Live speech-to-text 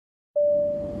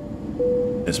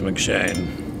Miss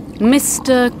McShane?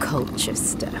 Mr.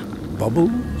 Colchester.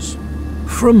 Bubbles?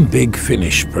 From Big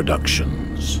Finish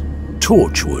Productions.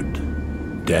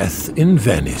 Torchwood. Death in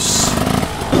Venice.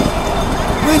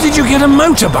 Where did you get a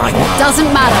motorbike?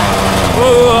 Doesn't matter.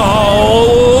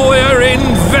 Oh, we're in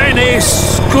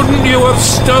Venice! Couldn't you have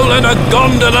stolen a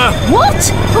gondola?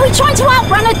 What? Are we trying to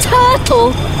outrun a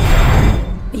turtle?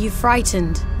 Are you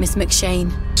frightened, Miss McShane?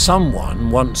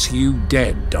 Someone wants you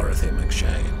dead, Dorothy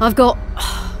McShane. I've got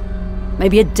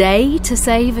maybe a day to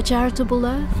save a charitable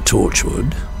earth.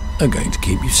 Torchwood are going to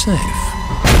keep you safe.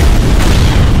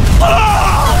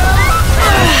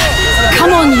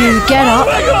 Come on, you, get up.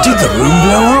 Did the room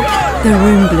blow up? The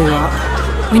room blew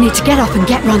up. We need to get up and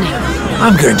get running.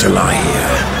 I'm going to lie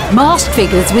here. Masked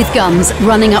figures with guns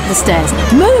running up the stairs.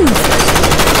 Move!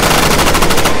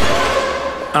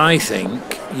 I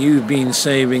think you've been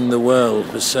saving the world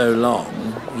for so long,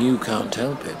 you can't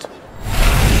help it.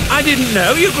 I didn't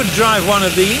know you could drive one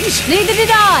of these. Neither did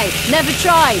I. Never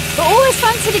tried. But always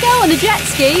fancied to go on a jet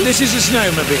ski. This is a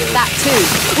snowmobile. That too.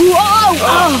 Whoa!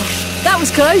 Oh, that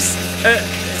was close.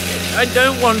 I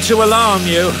don't want to alarm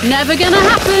you, Never gonna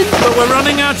happen. but we're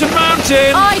running out of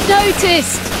mountain. I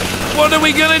noticed. What are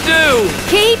we gonna do?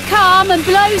 Keep calm and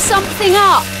blow something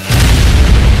up.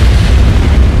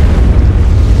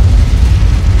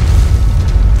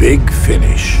 Big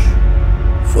Finish.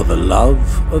 For the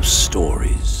love of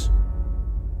stories.